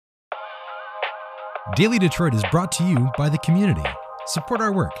Daily Detroit is brought to you by the community. Support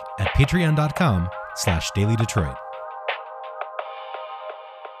our work at patreon.com/dailydetroit.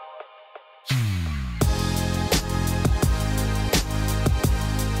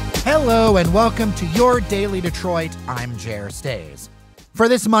 Hello and welcome to your Daily Detroit. I'm Jer Stays. For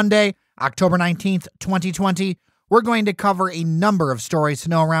this Monday, October 19th, 2020, we're going to cover a number of stories to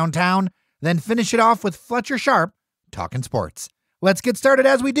know around town, then finish it off with Fletcher Sharpe talking sports. Let's get started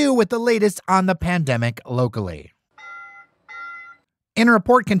as we do with the latest on the pandemic locally. In a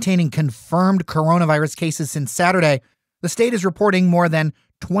report containing confirmed coronavirus cases since Saturday, the state is reporting more than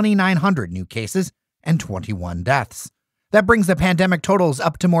 2,900 new cases and 21 deaths. That brings the pandemic totals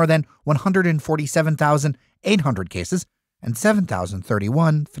up to more than 147,800 cases and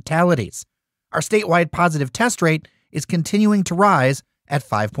 7,031 fatalities. Our statewide positive test rate is continuing to rise at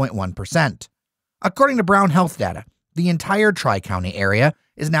 5.1%. According to Brown Health data, the entire Tri-County area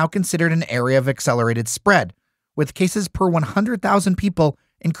is now considered an area of accelerated spread, with cases per 100,000 people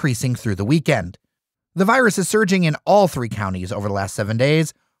increasing through the weekend. The virus is surging in all three counties over the last 7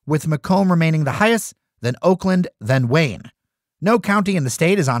 days, with Macomb remaining the highest, then Oakland, then Wayne. No county in the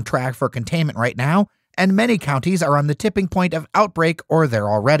state is on track for containment right now, and many counties are on the tipping point of outbreak or they're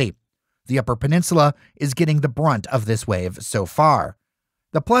already. The Upper Peninsula is getting the brunt of this wave so far.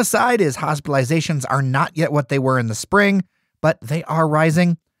 The plus side is hospitalizations are not yet what they were in the spring, but they are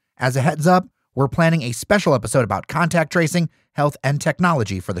rising. As a heads up, we're planning a special episode about contact tracing, health, and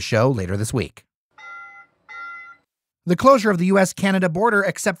technology for the show later this week. The closure of the U.S.-Canada border,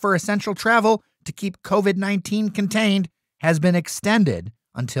 except for essential travel to keep COVID-19 contained, has been extended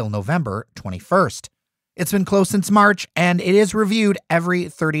until November 21st. It's been closed since March, and it is reviewed every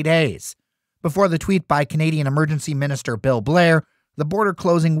 30 days. Before the tweet by Canadian Emergency Minister Bill Blair, the border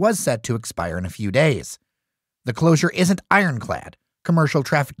closing was set to expire in a few days. The closure isn't ironclad. Commercial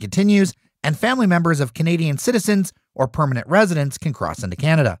traffic continues, and family members of Canadian citizens or permanent residents can cross into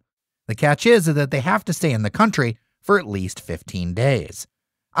Canada. The catch is that they have to stay in the country for at least 15 days.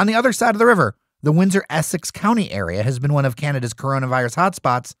 On the other side of the river, the Windsor-Essex County area has been one of Canada's coronavirus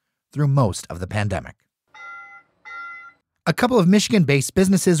hotspots through most of the pandemic. A couple of Michigan-based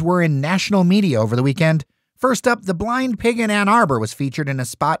businesses were in national media over the weekend. First up, the Blind Pig in Ann Arbor was featured in a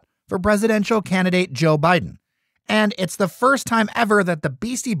spot for presidential candidate Joe Biden. And it's the first time ever that the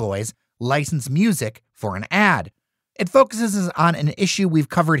Beastie Boys license music for an ad. It focuses on an issue we've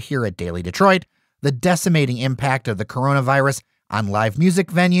covered here at Daily Detroit, the decimating impact of the coronavirus on live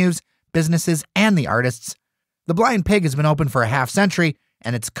music venues, businesses, and the artists. The Blind Pig has been open for a half century,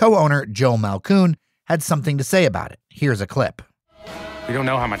 and its co-owner, Joe Malkoon, had something to say about it. Here's a clip. We don't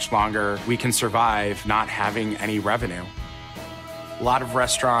know how much longer we can survive not having any revenue. A lot of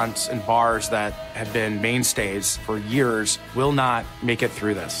restaurants and bars that have been mainstays for years will not make it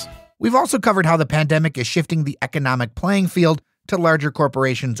through this. We've also covered how the pandemic is shifting the economic playing field to larger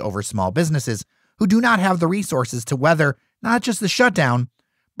corporations over small businesses who do not have the resources to weather not just the shutdown,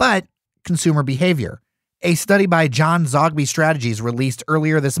 but consumer behavior. A study by John Zogby Strategies released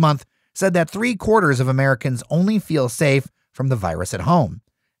earlier this month said that 3/4 of Americans only feel safe from the virus at home.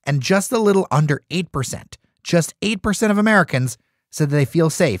 And just a little under 8%, just 8% of Americans said they feel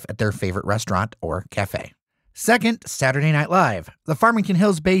safe at their favorite restaurant or cafe. Second, Saturday Night Live. The Farmington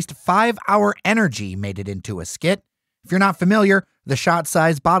Hills-based 5 Hour Energy made it into a skit. If you're not familiar, the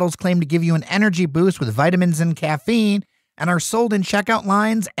shot-sized bottles claim to give you an energy boost with vitamins and caffeine and are sold in checkout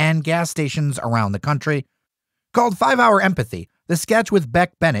lines and gas stations around the country. Called 5 Hour Empathy, the sketch with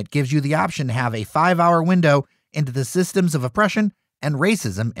Beck Bennett gives you the option to have a 5-hour window into the systems of oppression and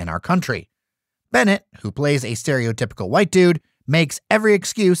racism in our country. Bennett, who plays a stereotypical white dude, makes every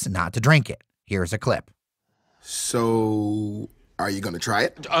excuse not to drink it. Here's a clip. So, are you gonna try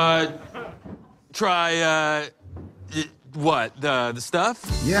it? What? The stuff?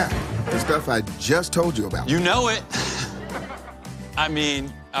 Yeah, the stuff I just told you about. You know it. I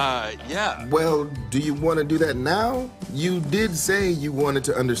mean, yeah. Well, do you want to do that now? You did say you wanted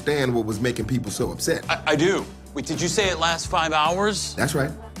to understand what was making people so upset. I do. Wait, did you say it lasts 5 hours? That's right.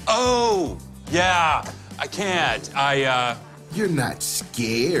 Oh, yeah. I can't. You're not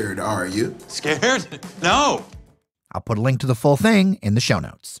scared, are you? Scared? No. I'll put a link to the full thing in the show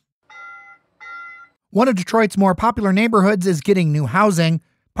notes. One of Detroit's more popular neighborhoods is getting new housing,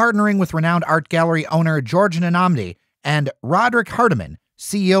 partnering with renowned art gallery owner George Nanamdi and Roderick Hardiman,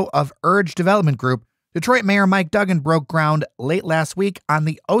 CEO of Urge Development Group. Detroit Mayor Mike Duggan broke ground late last week on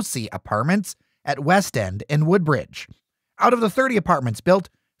the OC Apartments at West End in Woodbridge. Out of the 30 apartments built,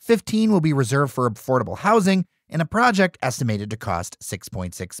 15 will be reserved for affordable housing in a project estimated to cost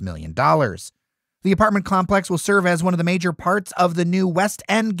 $6.6 million. The apartment complex will serve as one of the major parts of the new West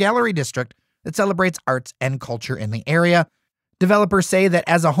End Gallery District, that celebrates arts and culture in the area. Developers say that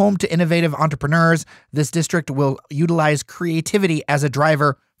as a home to innovative entrepreneurs, this district will utilize creativity as a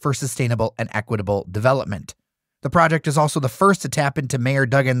driver for sustainable and equitable development. The project is also the first to tap into Mayor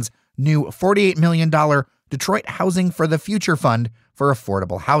Duggan's new $48 million Detroit Housing for the Future Fund for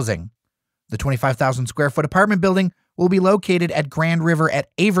affordable housing. The 25,000 square foot apartment building will be located at Grand River at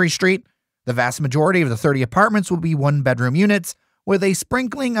Avery Street. The vast majority of the 30 apartments will be one-bedroom units with a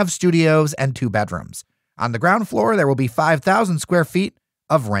sprinkling of studios and 2 bedrooms. On the ground floor, there will be 5,000 square feet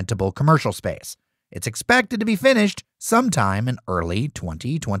of rentable commercial space. It's expected to be finished sometime in early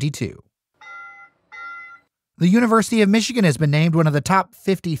 2022. The University of Michigan has been named one of the top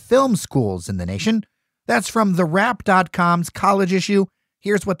 50 film schools in the nation. That's from TheWrap.com's college issue.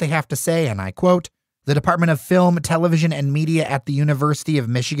 Here's what they have to say, and I quote, "The Department of Film, Television, and Media at the University of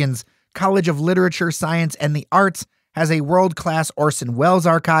Michigan's College of Literature, Science, and the Arts has a world-class Orson Welles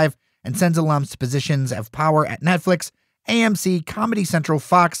archive and sends alums to positions of power at Netflix, AMC, Comedy Central,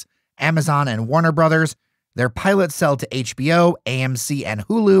 Fox, Amazon, and Warner Brothers. Their pilots sell to HBO, AMC, and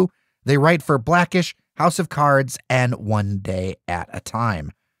Hulu. They write for Blackish, House of Cards, and One Day at a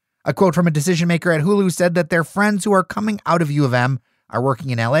Time." A quote from a decision maker at Hulu said that their friends who are coming out of U of M are working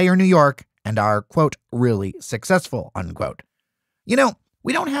in LA or New York and are, quote, really successful, unquote. You know,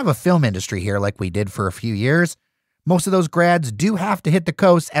 we don't have a film industry here like we did for a few years. Most of those grads do have to hit the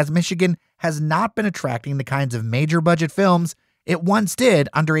coast, as Michigan has not been attracting the kinds of major budget films it once did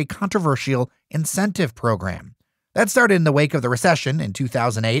under a controversial incentive program. That started in the wake of the recession in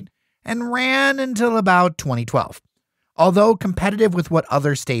 2008 and ran until about 2012. Although competitive with what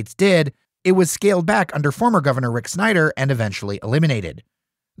other states did, it was scaled back under former Governor Rick Snyder and eventually eliminated.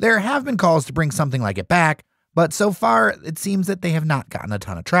 There have been calls to bring something like it back, but so far it seems that they have not gotten a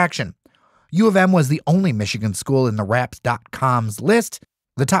ton of traction. U of M was the only Michigan school in the Wraps.com's list.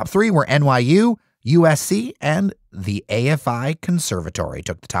 The top 3 were NYU, USC, and the AFI Conservatory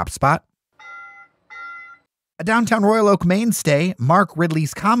took the top spot. A downtown Royal Oak mainstay, Mark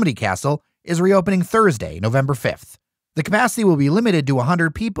Ridley's Comedy Castle, is reopening Thursday, November 5th. The capacity will be limited to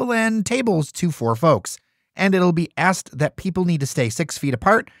 100 people and tables to 4 folks, and it'll be asked that people need to stay 6 feet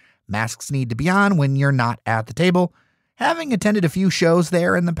apart. Masks need to be on when you're not at the table. Having attended a few shows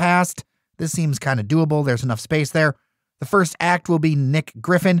there in the past, this seems kind of doable. There's enough space there. The first act will be Nick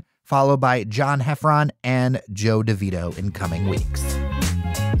Griffin, followed by John Heffron and Joe DeVito in coming weeks.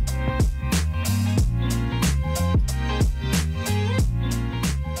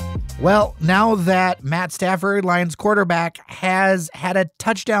 Well, now that Matt Stafford, Lions quarterback, has had a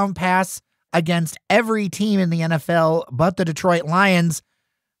touchdown pass against every team in the NFL but the Detroit Lions,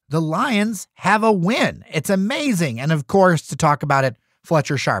 the Lions have a win. It's amazing. And of course, to talk about it,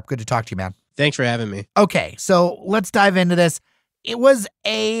 Fletcher Sharpe. Good to talk to you, man. Thanks for having me. Okay, so let's dive into this. It was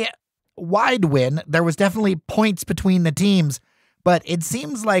a wide win. There was definitely points between the teams, but it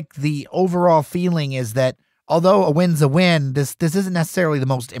seems like the overall feeling is that although a win's a win, this isn't necessarily the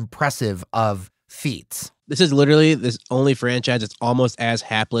most impressive of feats. This is literally this only franchise that's almost as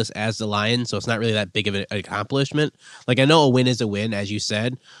hapless as the Lions, so it's not really that big of an accomplishment. Like, I know a win is a win, as you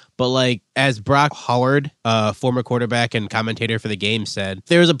said, but like, as Brock Howard, former quarterback and commentator for the game, said,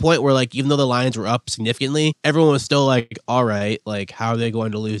 there was a point where, like, even though the Lions were up significantly, everyone was still like, all right, like, how are they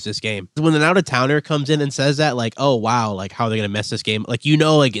going to lose this game? When an out-of-towner comes in and says that, like, oh, wow, like, how are they going to mess this game? Like, you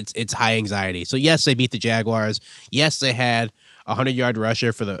know, like, it's high anxiety. So, yes, they beat the Jaguars. Yes, they had a 100-yard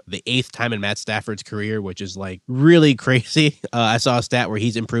rusher for the 8th time in Matt Stafford's career, which is like really crazy. I saw a stat where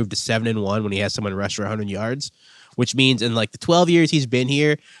he's improved to 7-1 when he has someone rush for 100 yards, which means in like the 12 years he's been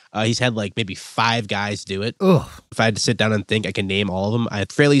here, he's had like maybe 5 guys do it. Ugh. If I had to sit down and think, I can name all of them. I'm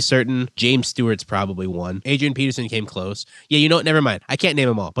fairly certain James Stewart's probably one. Adrian Peterson came close. Yeah, you know what? Never mind. I can't name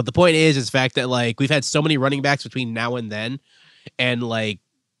them all. But the point is the fact that like we've had so many running backs between now and then, and like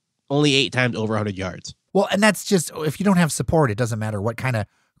only 8 times over 100 yards. Well, and that's just, if you don't have support, it doesn't matter what kind of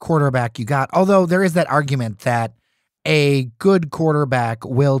quarterback you got. Although there is that argument that a good quarterback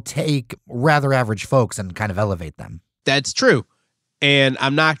will take rather average folks and kind of elevate them. That's true. And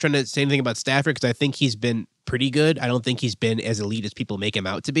I'm not trying to say anything about Stafford because I think he's been pretty good. I don't think he's been as elite as people make him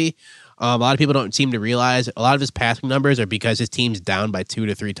out to be. A lot of people don't seem to realize a lot of his passing numbers are because his team's down by 2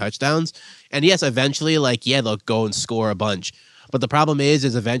 to 3 touchdowns. And yes, eventually, like, yeah, they'll go and score a bunch. But the problem is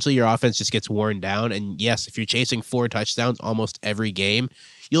eventually your offense just gets worn down. And yes, if you're chasing 4 touchdowns almost every game,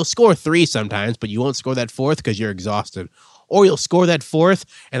 you'll score 3 sometimes, but you won't score that 4th because you're exhausted. Or you'll score that 4th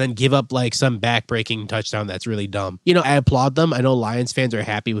and then give up like some back-breaking touchdown that's really dumb. You know, I applaud them. I know Lions fans are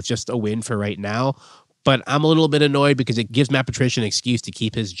happy with just a win for right now. But I'm a little bit annoyed because it gives Matt Patricia an excuse to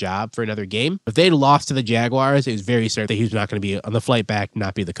keep his job for another game. If they lost to the Jaguars, it was very certain that he was not going to be on the flight back,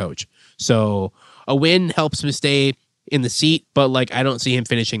 not be the coach. So a win helps him stay in the seat, but like I don't see him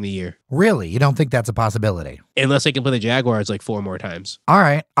finishing the year. Really? You don't think that's a possibility? Unless they can play the Jaguars like 4 more times. All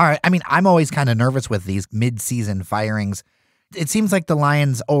right. I mean, I'm always kind of nervous with these mid-season firings. It seems like the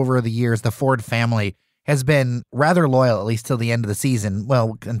Lions over the years, the Ford family has been rather loyal, at least till the end of the season.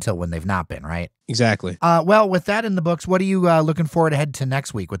 Well, until when they've not been, right? Exactly. Well, with that in the books, what are you looking forward ahead to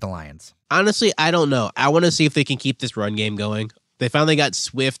next week with the Lions? Honestly, I don't know. I want to see if they can keep this run game going. They finally got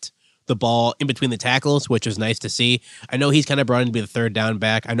Swift the ball in between the tackles, which was nice to see. I know he's kind of brought in to be the third down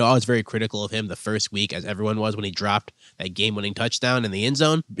back. I know I was very critical of him the first week, as everyone was, when he dropped that game-winning touchdown in the end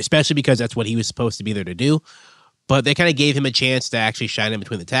zone, especially because that's what he was supposed to be there to do. But they kind of gave him a chance to actually shine in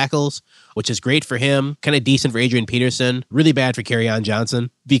between the tackles, which is great for him, kind of decent for Adrian Peterson, really bad for Kerryon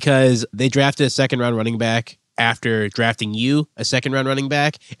Johnson, because they drafted a second-round running back after drafting you, a second-round running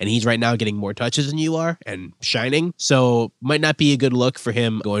back, and he's right now getting more touches than you are and shining. So might not be a good look for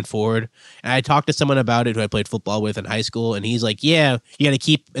him going forward. And I talked to someone about it who I played football with in high school, and he's like, yeah, you got to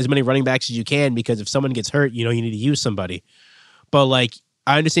keep as many running backs as you can because if someone gets hurt, you need to use somebody. But like,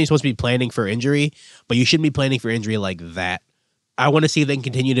 I understand you're supposed to be planning for injury, but you shouldn't be planning for injury like that. I want to see if they can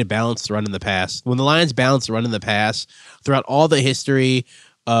continue to balance the run in the pass. When the Lions balance the run in the pass throughout all the history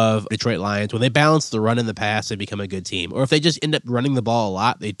of Detroit Lions, when they balance the run in the pass, they become a good team. Or if they just end up running the ball a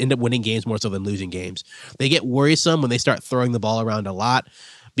lot, they end up winning games more so than losing games. They get worrisome when they start throwing the ball around a lot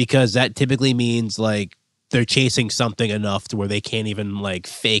because that typically means like they're chasing something enough to where they can't even like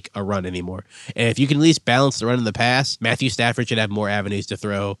fake a run anymore. And if you can at least balance the run in the pass, Matthew Stafford should have more avenues to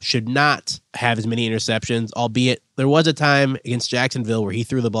throw, should not have as many interceptions, albeit there was a time against Jacksonville where he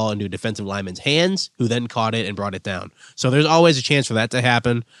threw the ball into a defensive lineman's hands, who then caught it and brought it down. So there's always a chance for that to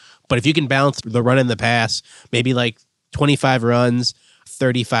happen. But if you can balance the run and the pass, maybe like 25 runs,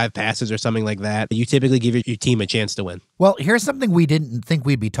 35 passes or something like that, you typically give your team a chance to win. Well, here's something we didn't think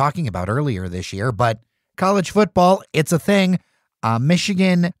we'd be talking about earlier this year, but college football, it's a thing.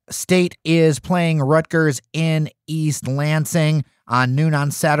 Michigan State is playing Rutgers in East Lansing on noon on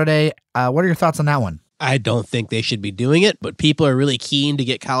Saturday. What are your thoughts on that one? I don't think they should be doing it, but people are really keen to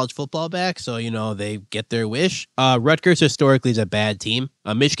get college football back, so, they get their wish. Rutgers historically is a bad team.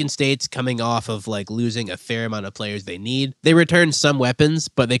 Michigan State's coming off of, losing a fair amount of players they need. They returned some weapons,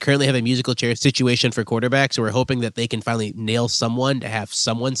 but they currently have a musical chair situation for quarterbacks, so we're hoping that they can finally nail someone to have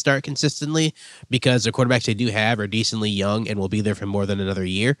someone start consistently, because the quarterbacks they do have are decently young and will be there for more than another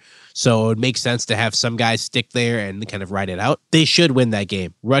year. So it makes sense to have some guys stick there and kind of ride it out. They should win that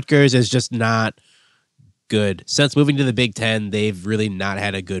game. Rutgers is just not good. Since moving to the Big Ten, they've really not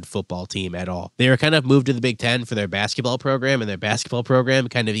had a good football team at all. They were kind of moved to the Big Ten for their basketball program, and their basketball program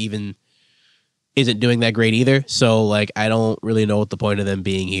kind of even isn't doing that great either. So, I don't really know what the point of them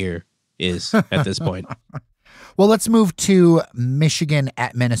being here is at this point. Well, let's move to Michigan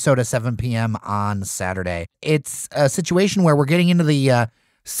at Minnesota, 7 p.m. on Saturday. It's a situation where we're getting into the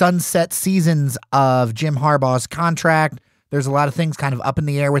sunset seasons of Jim Harbaugh's contract. There's a lot of things kind of up in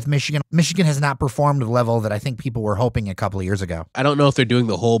the air with Michigan. Michigan has not performed to the level that I think people were hoping a couple of years ago. I don't know if they're doing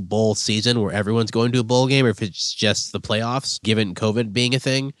the whole bowl season where everyone's going to a bowl game or if it's just the playoffs, given COVID being a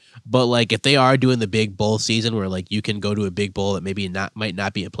thing. But if they are doing the big bowl season where you can go to a big bowl that maybe might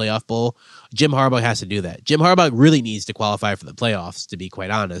not be a playoff bowl, Jim Harbaugh has to do that. Jim Harbaugh really needs to qualify for the playoffs, to be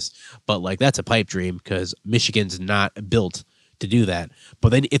quite honest. But that's a pipe dream because Michigan's not built to do that. But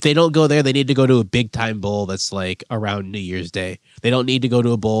then if they don't go there, they need to go to a big time bowl that's around New Year's Day. They don't need to go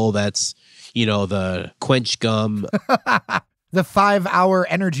to a bowl that's, the Quench Gum. The 5-hour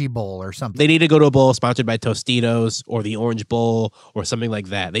Energy Bowl or something. They need to go to a bowl sponsored by Tostitos or the Orange Bowl or something like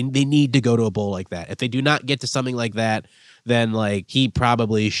that. They need to go to a bowl like that. If they do not get to something like that, then he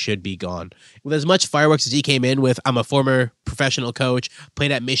probably should be gone. With as much fireworks as he came in with, I'm a former professional coach,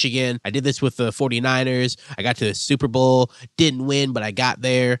 played at Michigan. I did this with the 49ers. I got to the Super Bowl, didn't win, but I got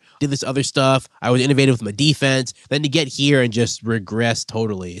there, did this other stuff. I was innovative with my defense. Then to get here and just regress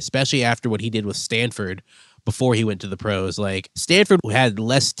totally, especially after what he did with Stanford before he went to the pros. Stanford had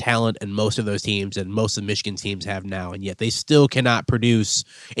less talent in most of those teams than most of Michigan teams have now, and yet they still cannot produce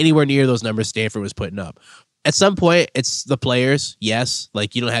anywhere near those numbers Stanford was putting up. At some point, it's the players, yes.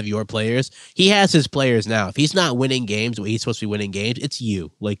 You don't have your players. He has his players now. If he's not winning games when he's supposed to be winning games, it's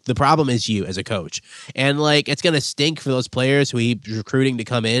you. The problem is you as a coach. And, it's going to stink for those players who he's recruiting to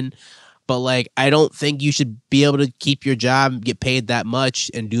come in. But, I don't think you should be able to keep your job, get paid that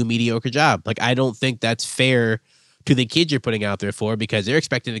much, and do a mediocre job. I don't think that's fair to the kids you're putting out there for because they're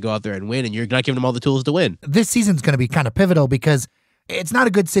expecting to go out there and win, and you're not giving them all the tools to win. This season's going to be kind of pivotal because it's not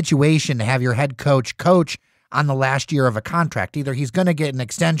a good situation to have your head coach on the last year of a contract. Either he's going to get an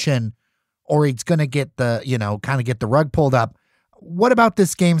extension or he's going to get get the rug pulled up. What about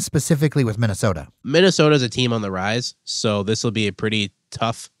this game specifically with Minnesota? Minnesota's a team on the rise, so this will be a pretty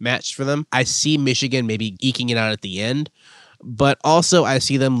tough match for them. I see Michigan maybe eking it out at the end, but also I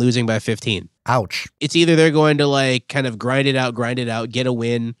see them losing by 15. Ouch. It's either they're going to kind of grind it out, get a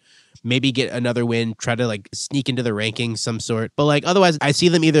win, maybe get another win, try to sneak into the rankings some sort. But otherwise, I see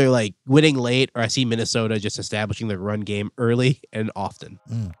them either winning late, or I see Minnesota just establishing their run game early and often.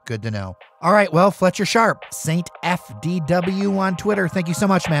 Good to know. All right, well, Fletcher Sharpe, Saint FDW on Twitter. Thank you so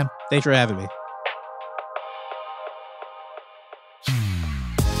much, man. Thanks for having me.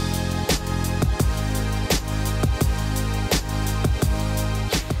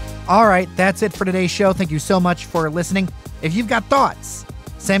 All right, that's it for today's show. Thank you so much for listening. If you've got thoughts,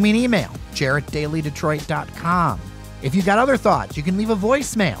 send me an email, jarrettdailydetroit.com. If you've got other thoughts, you can leave a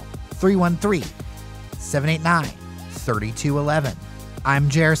voicemail, 313-789-3211. I'm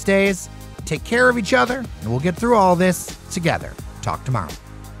Jarrett Stays. Take care of each other, and we'll get through all this together. Talk tomorrow.